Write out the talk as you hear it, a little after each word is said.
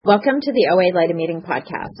Welcome to the OA Light a Meeting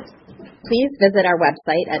podcast. Please visit our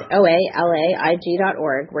website at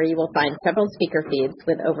oalaig.org, where you will find several speaker feeds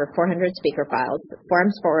with over 400 speaker files,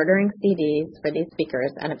 forms for ordering CDs for these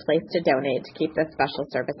speakers, and a place to donate to keep this special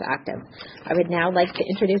service active. I would now like to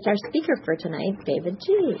introduce our speaker for tonight, David G.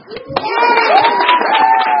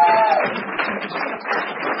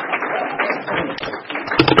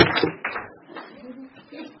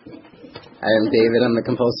 I am David. I'm a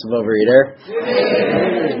compulsive overeater.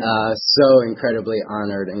 So incredibly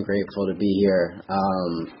honored and grateful to be here.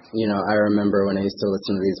 I remember when I used to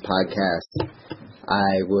listen to these podcasts,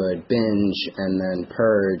 I would binge and then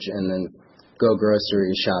purge and then go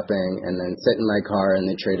grocery shopping and then sit in my car in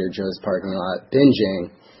the Trader Joe's parking lot binging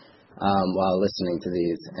while listening to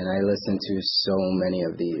these. And I listened to so many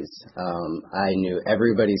of these. I knew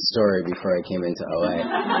everybody's story before I came into OA.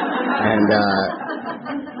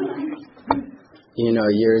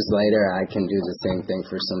 Years later, I can do the same thing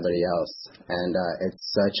for somebody else. And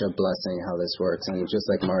it's such a blessing how this works. And just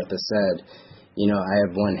like Martha said, I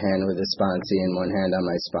have one hand with the sponsee and one hand on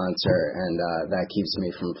my sponsor, and that keeps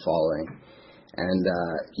me from falling. And,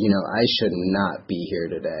 I should not be here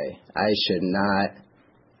today. I should not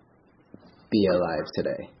be alive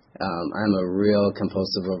today. I'm a real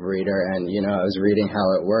compulsive overeater, and, I was reading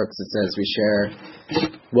how it works. It says we share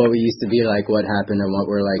what we used to be like, what happened, and what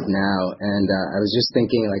we're like now. And I was just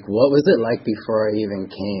thinking, what was it like before I even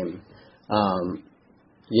came?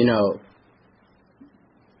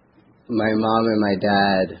 My mom and my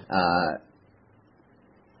dad,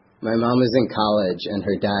 my mom was in college, and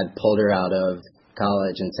her dad pulled her out of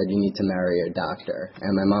college and said, you need to marry a doctor.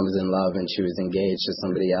 And my mom was in love, and she was engaged to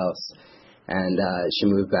somebody else. And she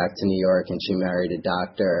moved back to New York, and she married a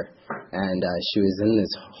doctor. And she was in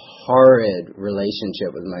this horrid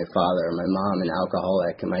relationship with my father. My mom, an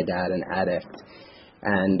alcoholic, and my dad, an addict.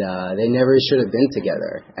 And they never should have been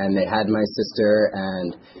together. And they had my sister,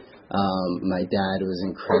 and my dad was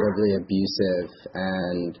incredibly abusive.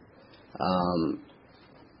 And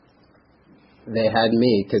they had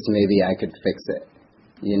me because maybe I could fix it.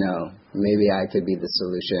 Maybe I could be the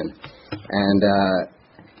solution. And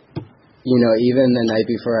even the night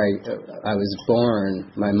before I was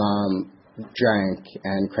born, my mom drank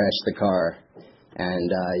and crashed the car. And,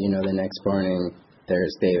 the next morning,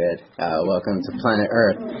 there's David. Welcome to planet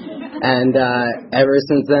Earth. And ever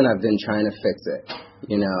since then, I've been trying to fix it.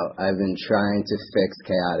 I've been trying to fix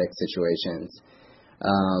chaotic situations.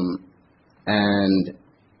 And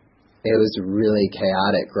it was really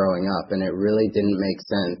chaotic growing up, and it really didn't make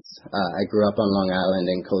sense. I grew up on Long Island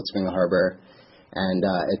in Cold Spring Harbor. And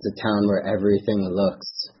it's a town where everything looks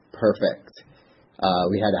perfect.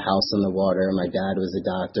 We had a house on the water. My dad was a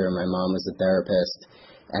doctor. My mom was a therapist.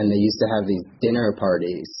 And they used to have these dinner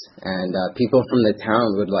parties. And people from the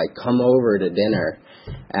town would, come over to dinner.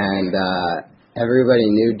 And everybody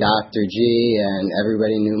knew Dr. G, and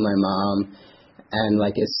everybody knew my mom. And,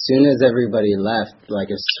 as soon as everybody left,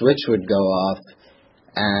 a switch would go off,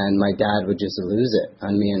 and my dad would just lose it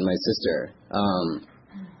on me and my sister.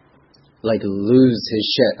 Lose his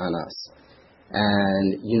shit on us.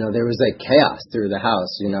 And, there was chaos through the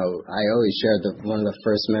house. I always share one of the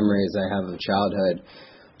first memories I have of childhood.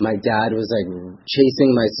 My dad was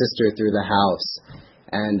chasing my sister through the house,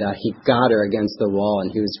 and he got her against the wall,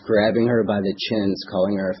 and he was grabbing her by the chins,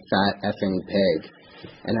 calling her a fat effing pig.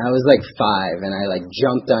 And I was 5, and I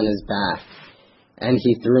jumped on his back, and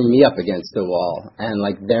he threw me up against the wall. And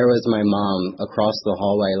there was my mom across the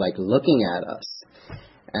hallway looking at us.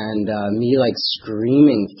 And me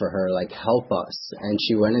screaming for her, help us. And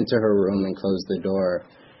she went into her room and closed the door.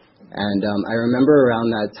 And I remember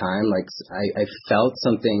around that time, I felt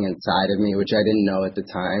something inside of me, which I didn't know at the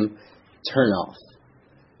time, turn off.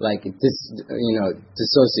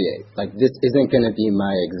 Dissociate. This isn't going to be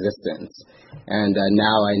my existence. And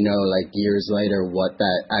now I know, years later, what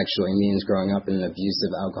that actually means growing up in an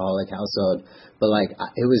abusive alcoholic household. But,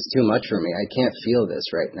 it was too much for me. I can't feel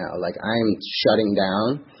this right now. I'm shutting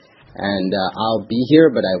down, and I'll be here,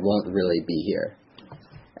 but I won't really be here.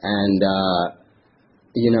 And,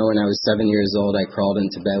 when I was 7 years old, I crawled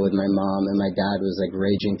into bed with my mom, and my dad was,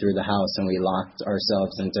 raging through the house, and we locked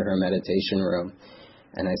ourselves into her meditation room.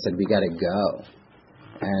 And I said, we got to go.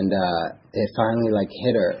 And it finally,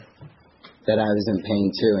 hit her that I was in pain,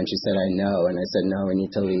 too. And she said, I know. And I said, no, we need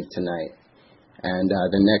to leave tonight. And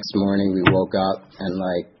the next morning we woke up and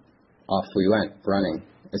off we went, running,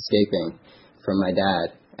 escaping from my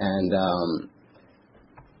dad. And,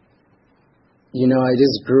 I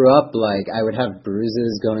just grew up I would have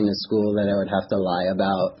bruises going to school that I would have to lie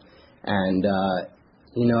about. And, I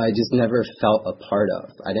just never felt a part of.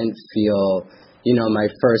 I didn't feel my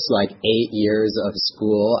first like 8 years of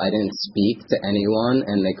school, I didn't speak to anyone,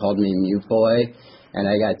 and they called me mute boy. And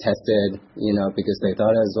I got tested, because they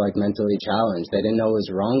thought I was like mentally challenged. They didn't know what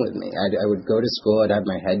was wrong with me. I would go to school, I'd have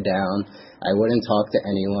my head down. I wouldn't talk to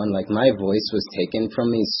anyone. Like my voice was taken from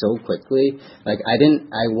me so quickly. Like I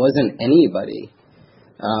wasn't anybody.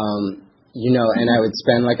 And I would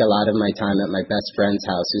spend like a lot of my time at my best friend's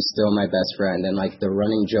house, who's still my best friend. And like the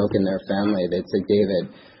running joke in their family, they'd say,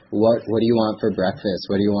 David, what do you want for breakfast?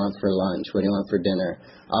 What do you want for lunch? What do you want for dinner?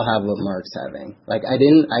 I'll have what Mark's having. Like I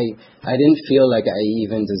didn't feel like I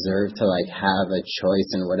even deserved to like have a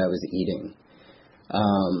choice in what I was eating.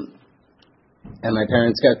 And my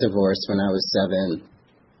parents got divorced when I was 7,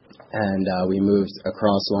 and we moved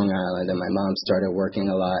across Long Island, and my mom started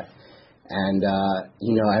working a lot. And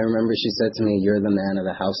I remember she said to me, "You're the man of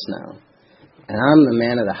the house now." And I'm the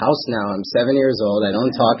man of the house now. I'm 7 years old. I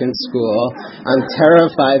don't talk in school. I'm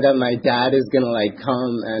terrified that my dad is going to like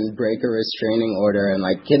come and break a restraining order and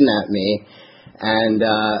like kidnap me. And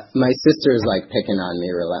my sister's like picking on me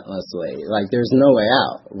relentlessly. Like there's no way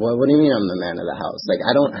out. What do you mean I'm the man of the house? Like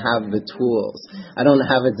I don't have the tools. I don't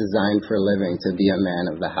have a design for living to be a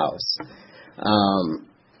man of the house.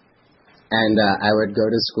 And I would go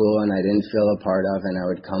to school and I didn't feel a part of, and I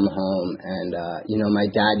would come home and, my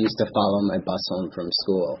dad used to follow my bus home from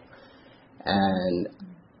school. And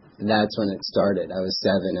that's when it started. I was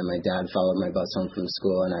 7 and my dad followed my bus home from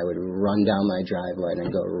school, and I would run down my driveway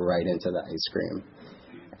and go right into the ice cream.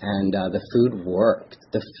 And the food worked.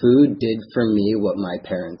 The food did for me what my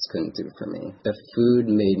parents couldn't do for me. The food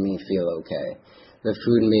made me feel okay. The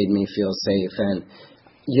food made me feel safe. And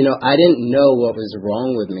I didn't know what was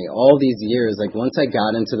wrong with me all these years. Like once I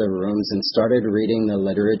got into the rooms and started reading the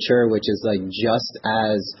literature, which is like just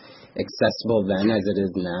as accessible then as it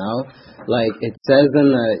is now, like it says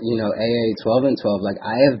in the, AA 12 and 12, like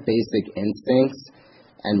I have basic instincts,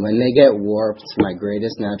 and when they get warped, my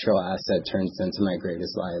greatest natural asset turns into my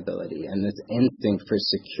greatest liability. And this instinct for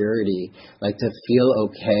security, like to feel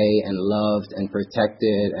okay and loved and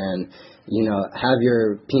protected and have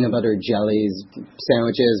your peanut butter jellies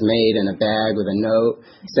sandwiches made in a bag with a note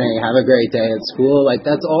saying, have a great day at school. Like,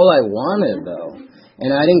 that's all I wanted, though.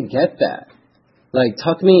 And I didn't get that. Like,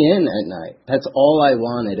 tuck me in at night. That's all I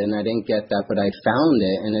wanted, and I didn't get that. But I found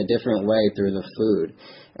it in a different way through the food.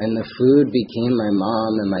 And the food became my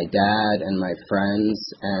mom and my dad and my friends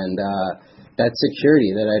and that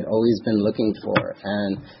security that I'd always been looking for.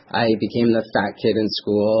 And I became the fat kid in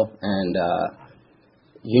school, and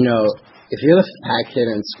if you're the fat kid,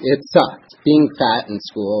 it sucked. Being fat in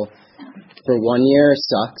school for 1 year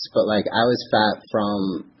sucks, but like I was fat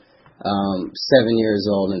from 7 years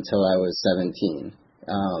old until I was 17.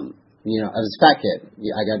 I was a fat kid.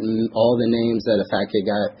 I got all the names that a fat kid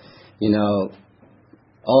got,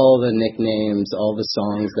 all the nicknames, all the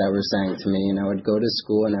songs that were sang to me, and I would go to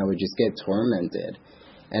school and I would just get tormented.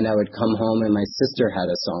 And I would come home and my sister had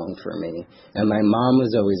a song for me. And my mom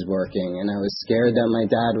was always working, and I was scared that my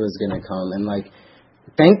dad was going to come. And like,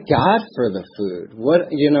 thank God for the food. What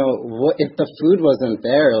if the food wasn't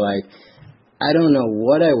there, like, I don't know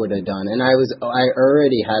what I would have done. And I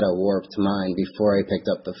already had a warped mind before I picked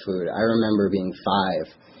up the food. I remember being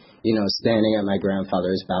 5, standing at my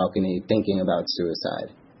grandfather's balcony thinking about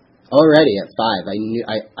suicide. Already at 5,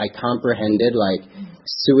 I comprehended like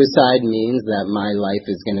suicide means that my life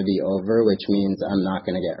is going to be over, which means I'm not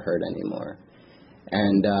going to get hurt anymore.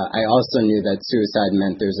 And I also knew that suicide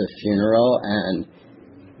meant there's a funeral and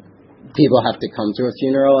people have to come to a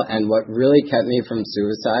funeral. And what really kept me from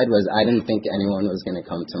suicide was I didn't think anyone was going to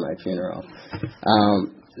come to my funeral.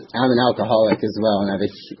 I'm an alcoholic as well, and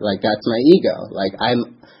that's my ego. Like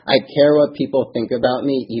I care what people think about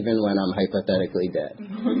me, even when I'm hypothetically dead.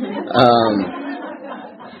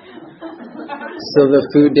 So the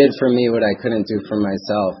food did for me what I couldn't do for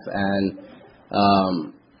myself, and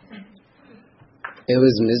it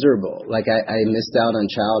was miserable. Like I missed out on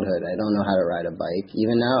childhood. I don't know how to ride a bike.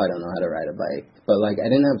 Even now, I don't know how to ride a bike. But like I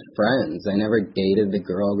didn't have friends. I never dated the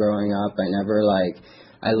girl growing up.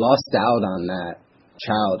 I lost out on that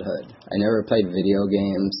childhood. I never played video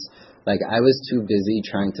games. Like I was too busy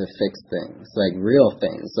trying to fix things, like real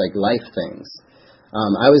things, like life things.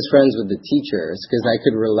 I was friends with the teachers because I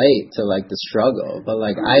could relate to like the struggle, but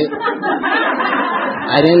like I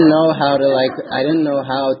didn't know how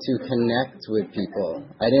to connect with people.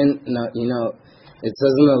 I didn't know, it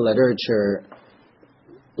says in the literature,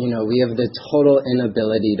 we have the total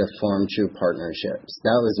inability to form true partnerships.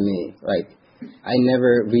 That was me. Like I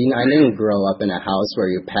didn't grow up in a house where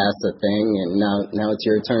you pass a thing and now it's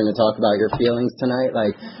your turn to talk about your feelings tonight.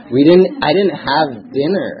 Like I didn't have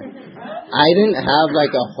dinner. I didn't have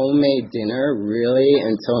like a homemade dinner really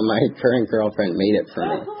until my current girlfriend made it for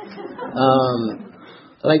me.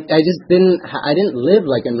 Like I didn't live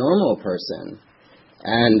like a normal person.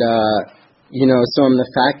 And, so I'm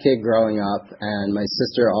the fat kid growing up, and my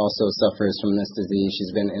sister also suffers from this disease.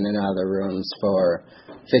 She's been in and out of the rooms for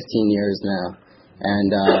 15 years now.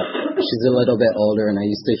 And she's a little bit older, and I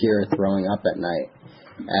used to hear her throwing up at night.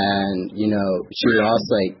 And, she lost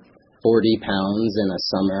like 40 pounds in a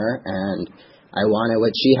summer, and I wanted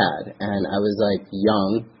what she had. And I was like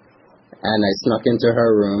young, and I snuck into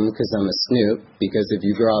her room because I'm a snoop, because if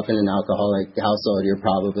you grow up in an alcoholic household, you're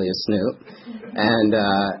probably a snoop. And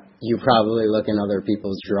you probably look in other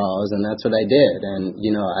people's drawers, and that's what I did. And,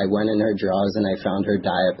 I went in her drawers, and I found her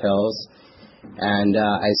diet pills, and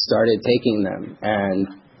I started taking them. And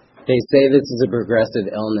they say this is a progressive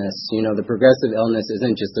illness. The progressive illness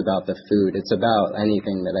isn't just about the food. It's about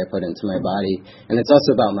anything that I put into my body. And it's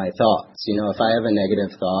also about my thoughts. If I have a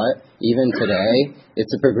negative thought, even today,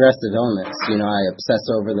 it's a progressive illness. I obsess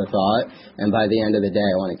over the thought, and by the end of the day,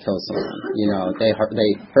 I want to kill someone. They hurt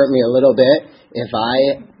me a little bit. If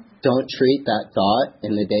I don't treat that thought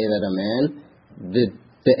in the day that I'm in,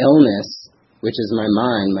 the illness, which is my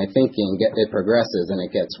mind, my thinking, it progresses and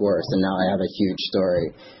it gets worse. And now I have a huge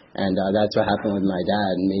story. And that's what happened with my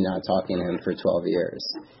dad and me not talking to him for 12 years.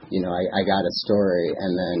 I got a story,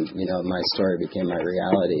 and then, my story became my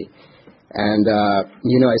reality. And,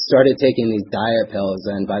 I started taking these diet pills,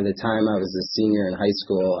 and by the time I was a senior in high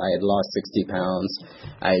school, I had lost 60 pounds.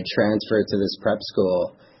 I had transferred to this prep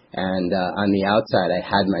school, and on the outside, I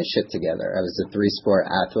had my shit together. I was a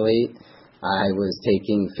 3-sport athlete. I was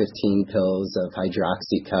taking 15 pills of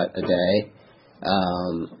Hydroxycut a day.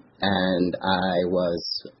 And I was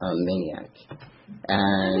a maniac.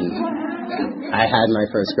 And I had my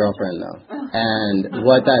first girlfriend, though. And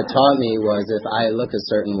what that taught me was if I look a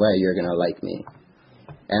certain way, you're going to like me.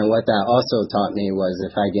 And what that also taught me was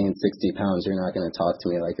if I gained 60 pounds, you're not going to talk to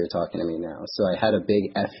me like you're talking to me now. So I had a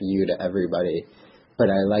big F you to everybody,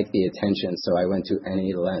 but I liked the attention, so I went to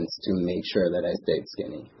any lengths to make sure that I stayed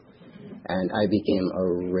skinny. And I became a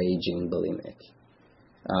raging bulimic.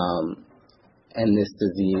 And this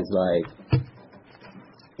disease,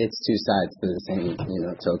 it's two sides to the same,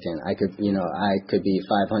 token. I could be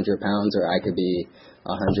 500 pounds or I could be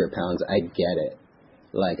 100 pounds. I get it.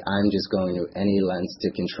 I'm just going to any lengths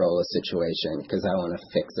to control a situation because I want to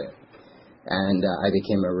fix it. And I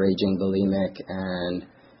became a raging bulimic, and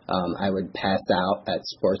I would pass out at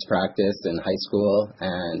sports practice in high school,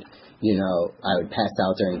 and, I would pass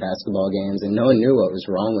out during basketball games, and no one knew what was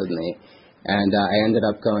wrong with me. And I ended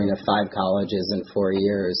up going to 5 colleges in 4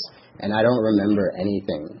 years, and I don't remember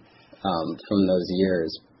anything from those years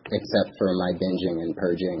except for my binging and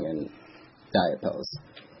purging and diet pills.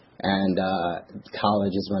 And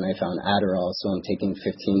college is when I found Adderall, so I'm taking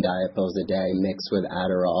 15 diet pills a day mixed with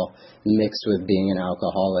Adderall, mixed with being an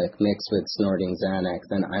alcoholic, mixed with snorting Xanax,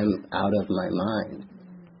 and I'm out of my mind.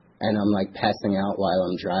 And I'm passing out while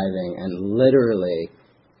I'm driving, and literally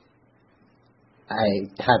I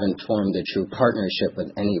haven't formed a true partnership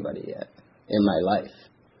with anybody yet in my life.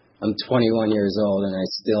 I'm 21 years old, and I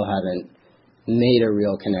still haven't made a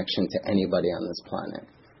real connection to anybody on this planet.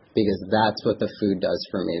 Because that's what the food does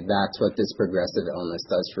for me. That's what this progressive illness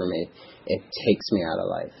does for me. It takes me out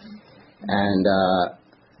of life. And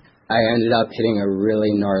I ended up hitting a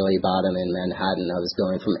really gnarly bottom in Manhattan. I was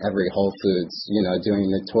going from every Whole Foods, doing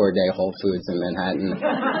the tour day Whole Foods in Manhattan.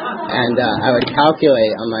 And I would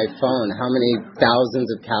calculate on my phone how many thousands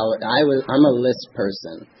of calories. I'm a list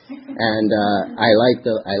person. And I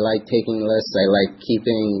like taking lists. I like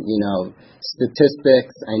keeping,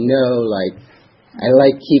 statistics. I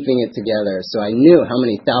like keeping it together. So I knew how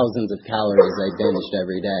many thousands of calories I binged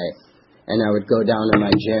every day. And I would go down to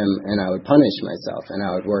my gym and I would punish myself and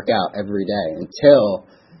I would work out every day until,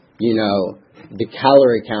 the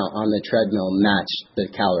calorie count on the treadmill matched the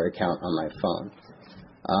calorie count on my phone.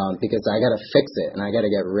 Because I got to fix it and I got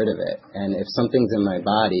to get rid of it. And if something's in my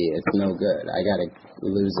body, it's no good. I got to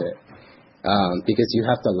lose it. Because you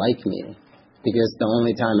have to like me. Because the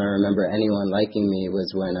only time I remember anyone liking me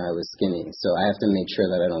was when I was skinny. So I have to make sure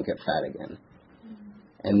that I don't get fat again.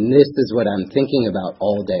 And this is what I'm thinking about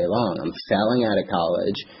all day long. I'm failing out of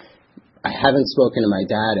college. I haven't spoken to my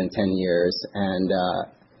dad in 10 years, and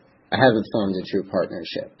I haven't formed a true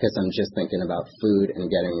partnership because I'm just thinking about food and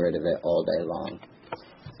getting rid of it all day long.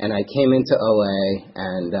 And I came into OA,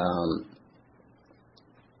 and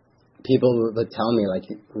people would tell me,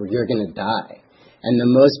 you're going to die. And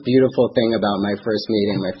the most beautiful thing about my first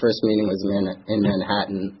meeting was in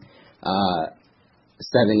Manhattan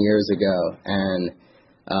 7 years ago, and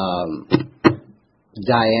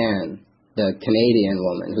Diane the Canadian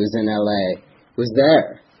woman who's in LA, was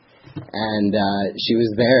there. And she was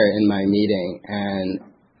there in my meeting, and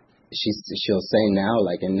she'll say now,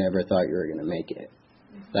 like, I never thought you were going to make it.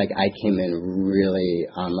 Like, I came in really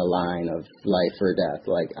on the line of life or death.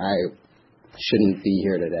 Like, I shouldn't be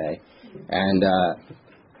here today. And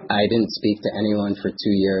I didn't speak to anyone for 2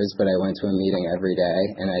 years, but I went to a meeting every day,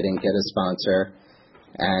 and I didn't get a sponsor.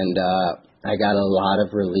 And I got a lot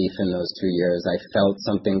of relief in those 2 years. I felt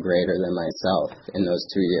something greater than myself in those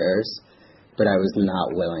 2 years, but I was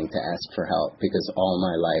not willing to ask for help because all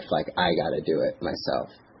my life, like, I got to do it myself.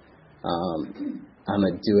 I'm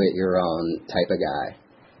a do-it-your-own type of guy.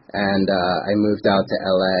 And I moved out to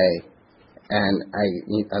LA, and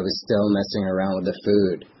I was still messing around with the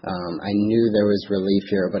food. I knew there was relief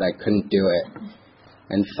here, but I couldn't do it.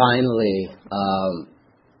 And finally,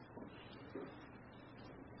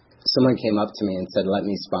 someone came up to me and said, let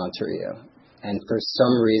me sponsor you. And for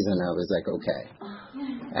some reason, I was like, okay.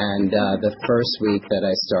 And the first week that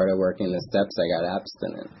I started working the steps, I got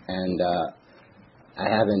abstinent. And I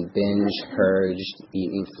haven't binged, purged,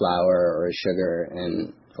 eaten flour or sugar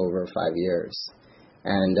in over 5 years.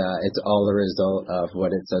 And it's all a result of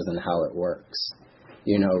what it says and how it works.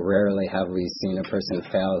 You know, rarely have we seen a person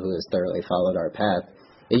fail who has thoroughly followed our path.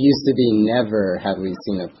 It used to be never have we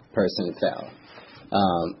seen a person fail,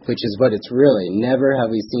 which is what it's really. Never have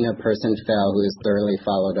we seen a person fail who has thoroughly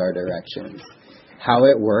followed our directions. How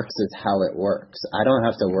it works is how it works. I don't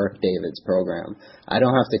have to work David's program. I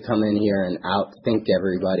don't have to come in here and outthink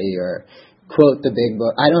everybody or quote the big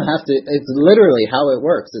book. I don't have to. It's literally how it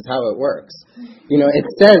works. It's how it works. You know, it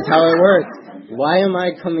says how it works. Why am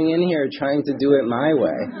I coming in here trying to do it my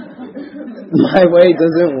way? My way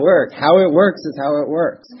doesn't work. How it works is how it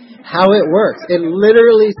works. How it works. It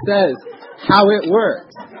literally says how it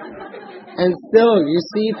works. And still, you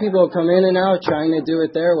see people come in and out trying to do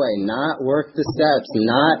it their way, not work the steps,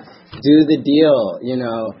 not do the deal, you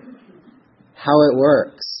know, how it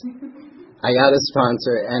works. I got a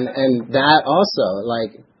sponsor, and that also,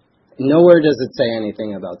 like, nowhere does it say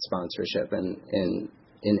anything about sponsorship in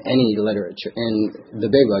any literature. In the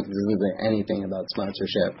Big Book, it doesn't say anything about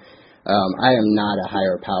sponsorship. I am not a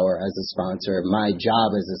higher power as a sponsor. My job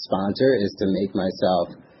as a sponsor is to make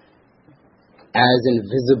myself as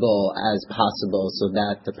invisible as possible so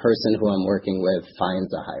that the person who I'm working with finds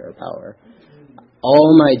a higher power.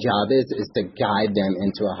 All my job is to guide them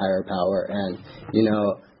into a higher power. And, you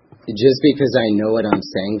know, just because I know what I'm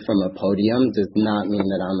saying from a podium does not mean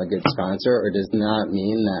that I'm a good sponsor or does not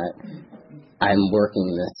mean that I'm working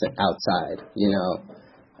this outside. You know,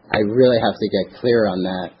 I really have to get clear on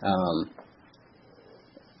that.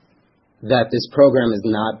 That this program is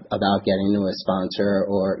not about getting to a sponsor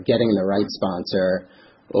or getting the right sponsor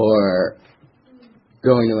or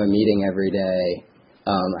going to a meeting every day.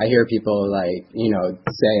 I hear people like, you know,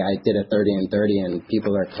 say I did a 30 and 30 and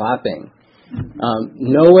people are clapping.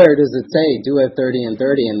 Nowhere does it say do a 30 and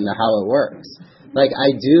 30 and how it works. Like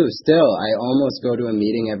I do still. I almost go to a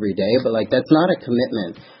meeting every day, but like that's not a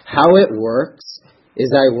commitment. How it works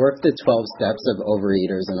is I work the 12 steps of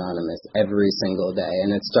Overeaters Anonymous every single day.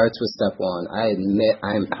 And it starts with step 1. I admit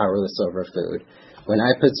I'm powerless over food. When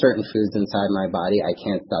I put certain foods inside my body, I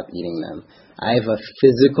can't stop eating them. I have a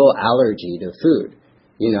physical allergy to food.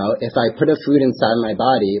 You know, if I put a food inside my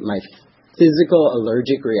body, my physical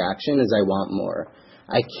allergic reaction is I want more.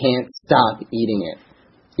 I can't stop eating it.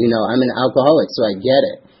 You know, I'm an alcoholic, so I get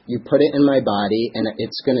it. You put it in my body, and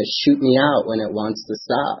it's going to shoot me out when it wants to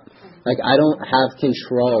stop. Like, I don't have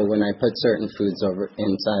control when I put certain foods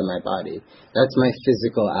inside my body. That's my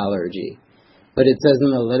physical allergy. But it says in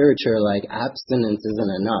the literature, like, abstinence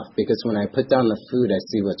isn't enough, because when I put down the food, I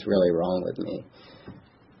see what's really wrong with me.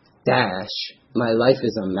 My life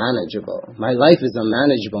is unmanageable. My life is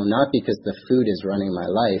unmanageable not because the food is running my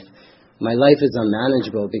life. My life is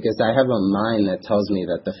unmanageable because I have a mind that tells me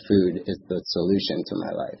that the food is the solution to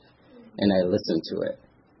my life. And I listen to it.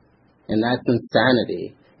 And that's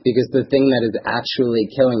insanity. Because the thing that is actually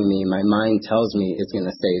killing me, my mind tells me it's going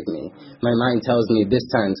to save me. My mind tells me this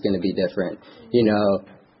time it's going to be different. You know,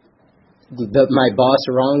 my boss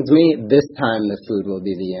wronged me, this time the food will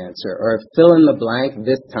be the answer. Or fill in the blank,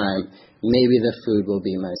 this time maybe the food will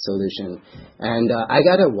be my solution. And I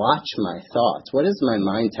got to watch my thoughts. What is my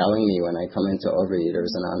mind telling me when I come into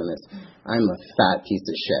Overeaters Anonymous? I'm a fat piece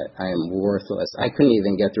of shit. I am worthless. I couldn't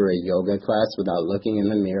even get through a yoga class without looking in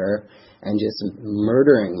the mirror and just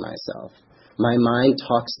murdering myself. My mind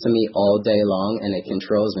talks to me all day long and it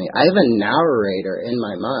controls me. I have a narrator in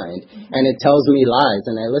my mind and it tells me lies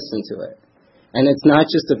and I listen to it. And it's not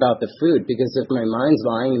just about the food, because if my mind's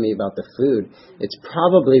lying to me about the food, it's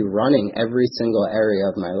probably running every single area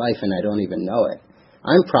of my life and I don't even know it.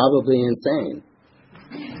 I'm probably insane.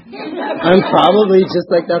 I'm probably just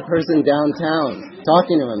like that person downtown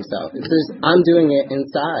talking to himself. I'm doing it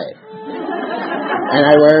inside. And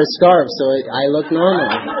I wear a scarf so I look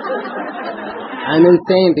normal. I'm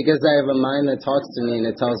insane because I have a mind that talks to me and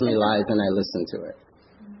it tells me lies and I listen to it.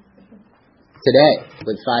 Today,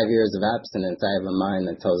 with 5 years of abstinence, I have a mind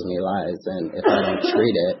that tells me lies, and if I don't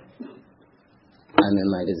treat it, I'm in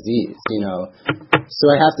my disease, So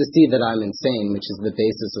I have to see that I'm insane, which is the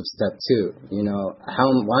basis of step 2.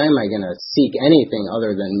 Why am I going to seek anything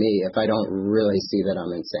other than me if I don't really see that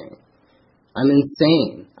I'm insane? I'm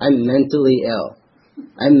insane. I'm mentally ill.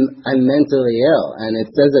 I'm mentally ill, and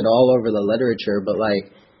it says it all over the literature, but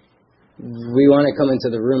we want to come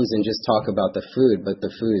into the rooms and just talk about the food, but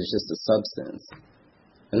the food is just a substance.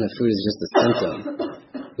 And the food is just a symptom.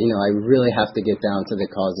 I really have to get down to the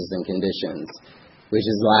causes and conditions, which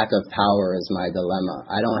is lack of power is my dilemma.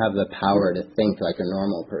 I don't have the power to think like a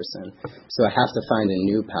normal person. So I have to find a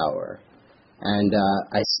new power. And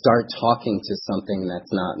I start talking to something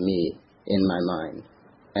that's not me in my mind.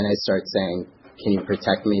 And I start saying, can you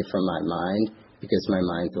protect me from my mind? Because my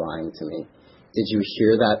mind's lying to me. Did you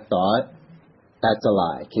hear that thought? That's a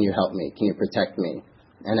lie. Can you help me? Can you protect me?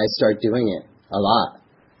 And I start doing it a lot.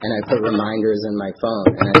 And I put reminders in my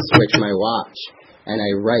phone, and I switch my watch, and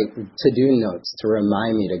I write to-do notes to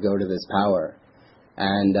remind me to go to this power.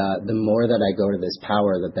 And the more that I go to this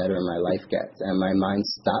power, the better my life gets. And my mind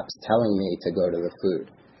stops telling me to go to the food.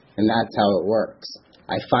 And that's how it works.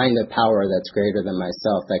 I find a power that's greater than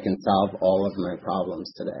myself that can solve all of my problems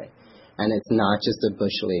today. And it's not just a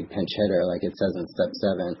bush league pinch hitter like it says in step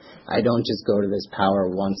 7. I don't just go to this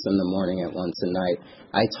power once in the morning and once at night.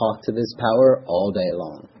 I talk to this power all day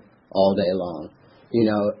long. All day long.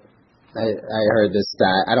 I heard this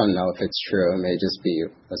stat. I don't know if it's true. It may just be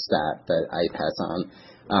a stat that I pass on.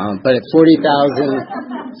 But at 40,000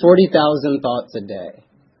 thoughts a day,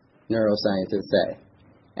 neuroscientists say.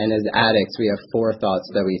 And as addicts, we have 4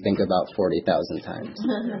 thoughts that we think about 40,000 times.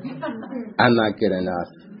 I'm not good enough.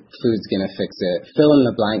 Food's going to fix it. Fill in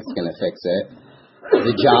the blank's going to fix it.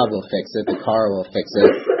 The job will fix it. The car will fix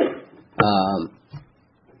it.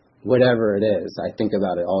 Whatever it is, I think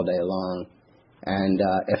about it all day long. And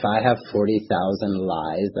if I have 40,000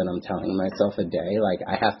 lies that I'm telling myself a day,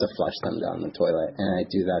 I have to flush them down the toilet. And I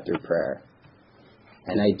do that through prayer.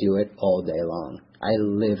 And I do it all day long. I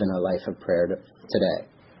live in a life of prayer today.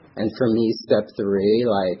 And for me, step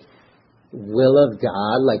 3, will of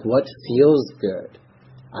God, what feels good?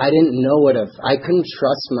 I didn't know I couldn't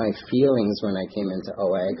trust my feelings when I came into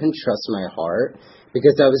OA. I couldn't trust my heart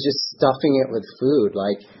because I was just stuffing it with food.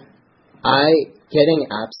 Getting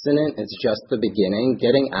abstinent is just the beginning.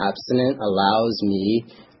 Getting abstinent allows me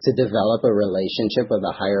to develop a relationship with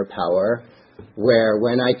a higher power where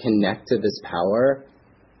when I connect to this power,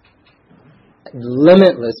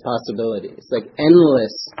 limitless possibilities,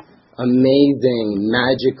 endless, amazing,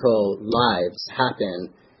 magical lives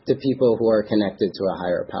happen to people who are connected to a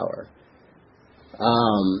higher power.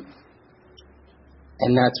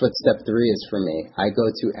 And that's what step 3 is for me. I go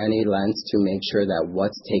to any lengths to make sure that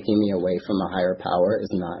what's taking me away from a higher power is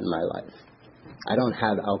not in my life. I don't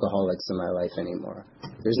have alcoholics in my life anymore.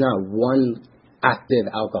 There's not one active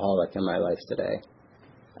alcoholic in my life today.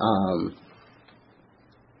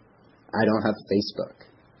 I don't have Facebook.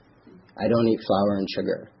 I don't eat flour and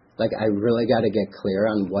sugar. I really got to get clear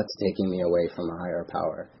on what's taking me away from a higher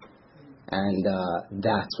power. And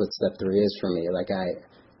that's what step 3 is for me.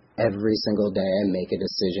 Every single day I make a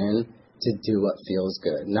decision to do what feels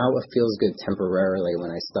good. Not what feels good temporarily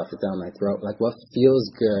when I stuff it down my throat. What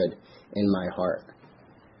feels good in my heart.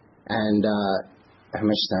 And how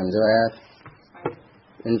much time do I have?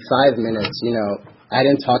 In 5 minutes, I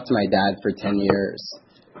didn't talk to my dad for 10 years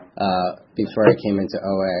before I came into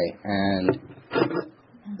OA. And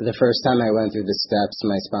the first time I went through the steps,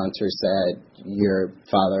 my sponsor said, your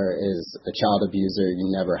father is a child abuser.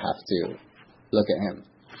 You never have to look at him.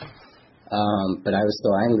 But I was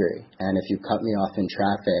still angry. And if you cut me off in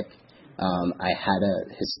traffic, I had a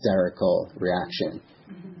hysterical reaction.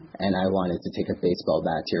 And I wanted to take a baseball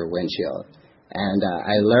bat to your windshield. And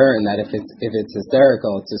I learned that if it's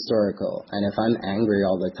hysterical, it's historical. And if I'm angry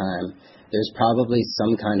all the time, there's probably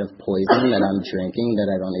some kind of poison that I'm drinking that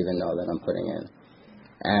I don't even know that I'm putting in.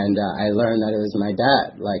 And I learned that it was my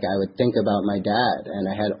dad. I would think about my dad, and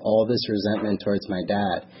I had all this resentment towards my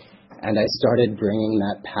dad. And I started bringing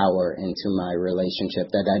that power into my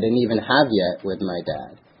relationship that I didn't even have yet with my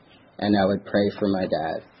dad. And I would pray for my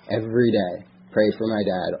dad every day, pray for my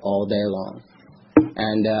dad all day long.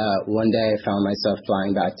 And one day I found myself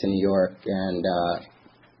flying back to New York and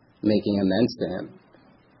making amends to him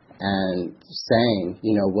and saying,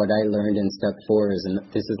 what I learned in step 4 is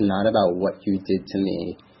this is not about what you did to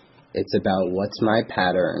me. It's about what's my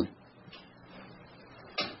pattern,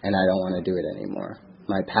 and I don't want to do it anymore.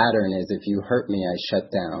 My pattern is if you hurt me, I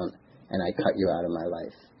shut down and I cut you out of my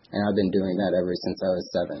life. And I've been doing that ever since I was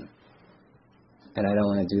 7. And I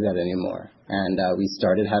don't want to do that anymore. And we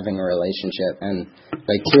started having a relationship. And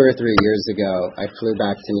like 2 or 3 years ago, I flew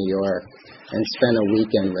back to New York and spent a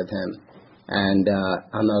weekend with him. And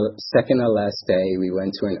on the second to last day, we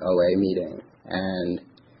went to an OA meeting. And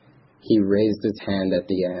he raised his hand at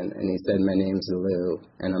the end. And he said, my name's Lou.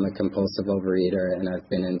 And I'm a compulsive overeater. And I've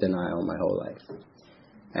been in denial my whole life.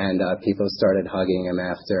 And people started hugging him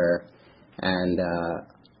after. And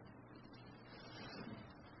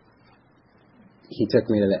he took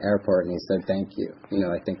me to the airport and he said, thank you.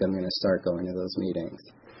 I think I'm going to start going to those meetings.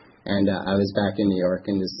 And I was back in New York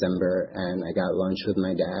in December and I got lunch with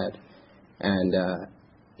my dad. And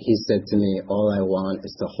he said to me, all I want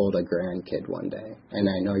is to hold a grandkid one day. And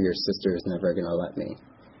I know your sister is never going to let me.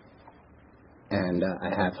 And I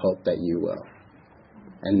have hope that you will.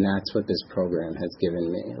 And that's what this program has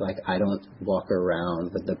given me. Like, I don't walk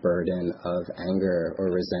around with the burden of anger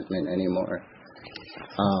or resentment anymore.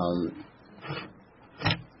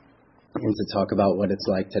 And to talk about what it's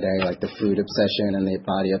like today, like the food obsession and the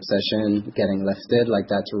body obsession getting lifted, like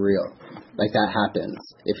that's real. Like that happens.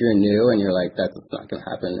 If you're new and you're like, that's not going to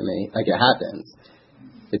happen to me, like it happens.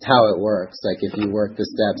 It's how it works. Like if you work the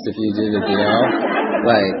steps, if you do the deal,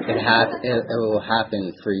 like it will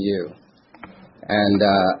happen for you. And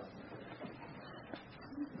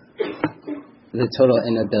the total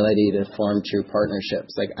inability to form true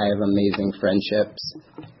partnerships. Like I have amazing friendships.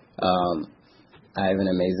 I have an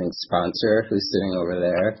amazing sponsor who's sitting over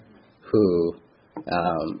there who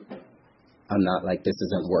I'm not like, this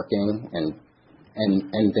isn't working and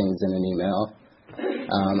things in an email.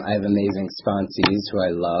 I have amazing sponsees who I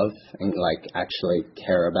love and like actually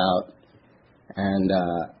care about. And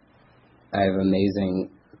I have an amazing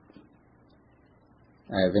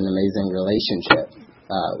relationship,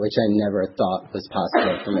 which I never thought was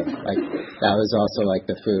possible for me. Like that was also like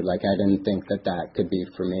the food. Like I didn't think that could be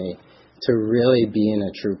for me. To really be in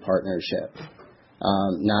a true partnership,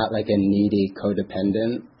 not like a needy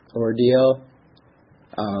codependent ordeal,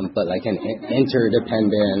 but like an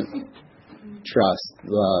interdependent trust,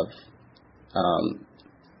 love.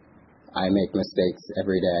 I make mistakes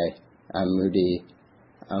every day. I'm moody.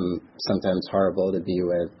 I'm sometimes horrible to be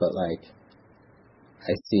with, but like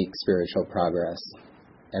I seek spiritual progress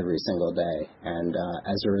every single day. And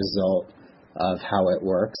as a result of how it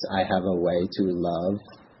works, I have a way to love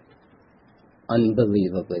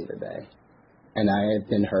unbelievably today. And I have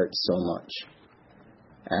been hurt so much.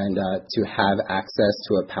 And to have access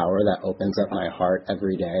to a power that opens up my heart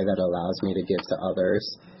every day that allows me to give to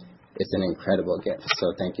others, it's an incredible gift.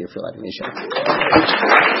 So thank you for letting me share.